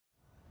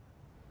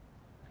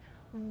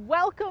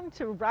Welcome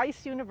to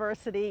Rice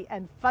University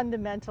and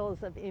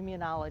Fundamentals of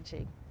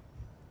Immunology.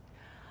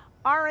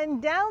 Our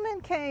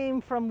endowment came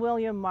from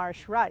William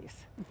Marsh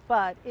Rice,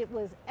 but it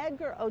was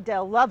Edgar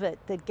Odell Lovett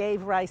that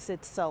gave Rice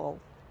its soul.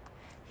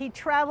 He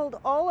traveled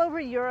all over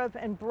Europe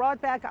and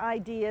brought back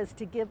ideas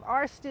to give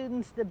our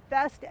students the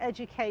best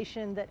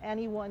education that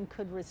anyone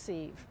could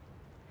receive.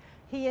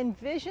 He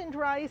envisioned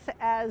Rice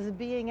as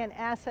being an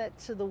asset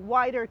to the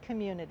wider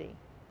community.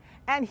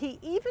 And he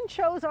even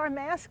chose our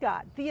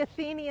mascot, the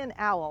Athenian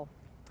owl.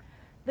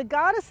 The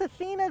goddess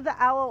Athena, the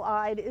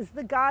owl-eyed, is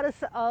the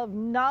goddess of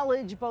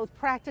knowledge, both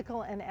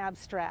practical and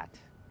abstract.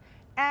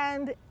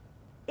 And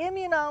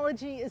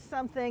immunology is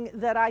something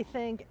that I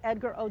think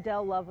Edgar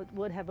Odell Lovett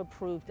would have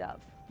approved of.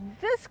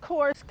 This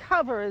course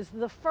covers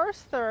the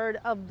first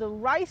third of the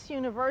Rice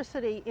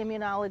University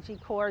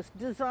immunology course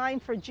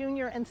designed for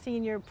junior and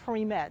senior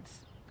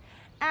pre-meds.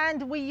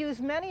 And we use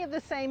many of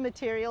the same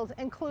materials,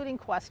 including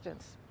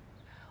questions.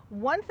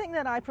 One thing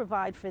that I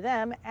provide for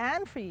them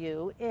and for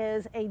you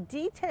is a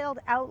detailed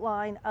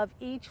outline of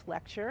each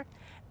lecture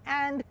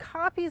and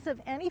copies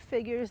of any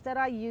figures that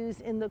I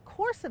use in the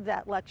course of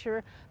that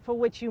lecture for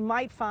which you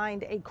might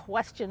find a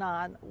question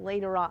on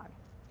later on.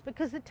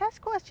 Because the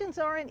test questions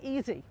aren't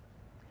easy.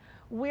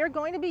 We're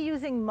going to be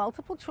using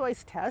multiple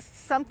choice tests,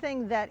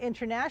 something that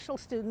international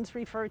students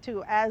refer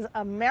to as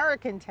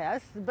American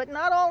tests, but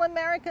not all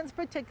Americans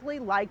particularly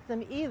like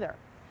them either.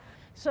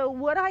 So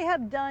what I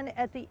have done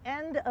at the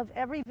end of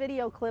every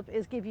video clip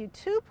is give you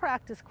two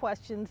practice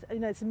questions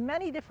in as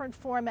many different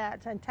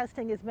formats and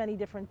testing as many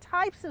different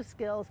types of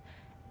skills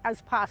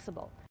as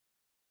possible.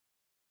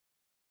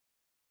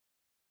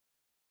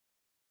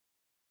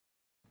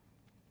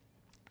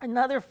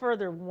 Another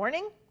further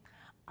warning,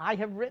 I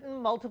have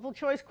written multiple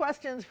choice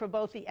questions for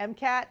both the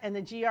MCAT and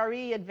the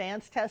GRE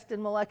Advanced Test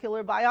in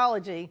Molecular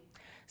Biology.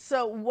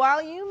 So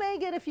while you may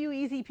get a few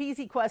easy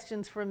peasy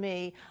questions from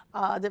me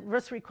that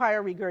just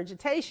require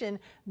regurgitation,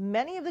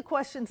 many of the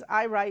questions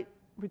I write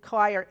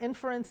require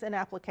inference and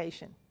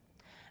application.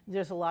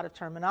 There's a lot of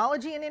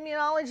terminology in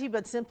immunology,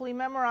 but simply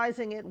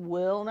memorizing it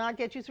will not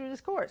get you through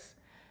this course.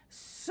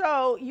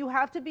 So you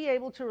have to be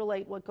able to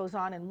relate what goes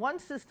on in one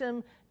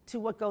system to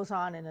what goes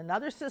on in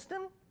another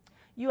system.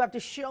 You have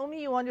to show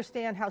me you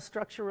understand how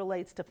structure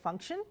relates to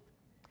function.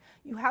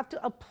 You have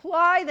to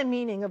apply the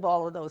meaning of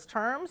all of those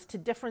terms to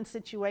different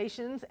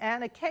situations,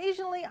 and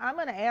occasionally I'm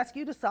going to ask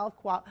you to solve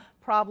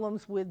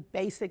problems with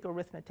basic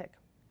arithmetic.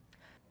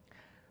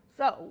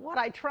 So what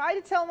I try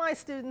to tell my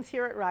students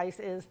here at Rice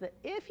is that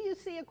if you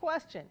see a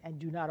question and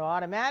do not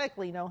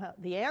automatically know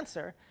the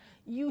answer,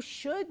 you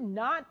should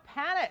not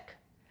panic,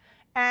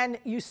 and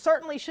you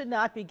certainly should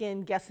not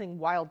begin guessing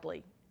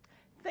wildly.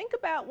 Think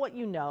about what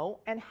you know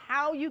and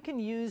how you can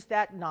use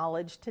that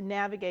knowledge to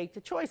navigate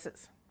the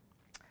choices.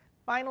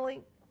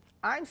 Finally,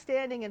 I'm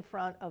standing in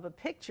front of a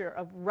picture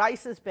of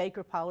Rice's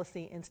Baker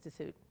Policy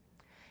Institute.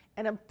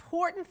 An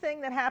important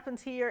thing that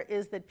happens here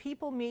is that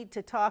people meet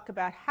to talk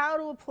about how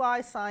to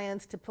apply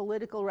science to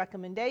political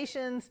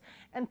recommendations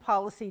and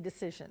policy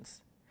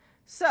decisions.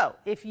 So,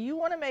 if you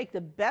want to make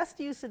the best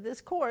use of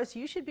this course,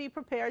 you should be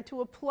prepared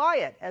to apply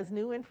it as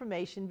new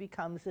information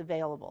becomes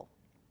available.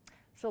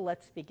 So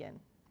let's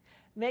begin.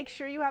 Make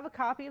sure you have a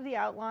copy of the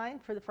outline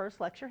for the first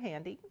lecture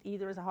handy,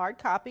 either as a hard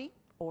copy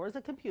or as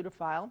a computer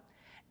file,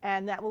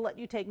 and that will let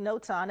you take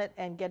notes on it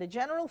and get a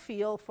general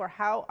feel for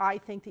how I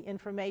think the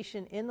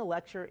information in the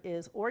lecture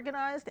is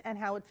organized and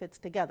how it fits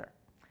together.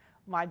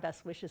 My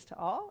best wishes to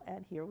all,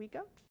 and here we go.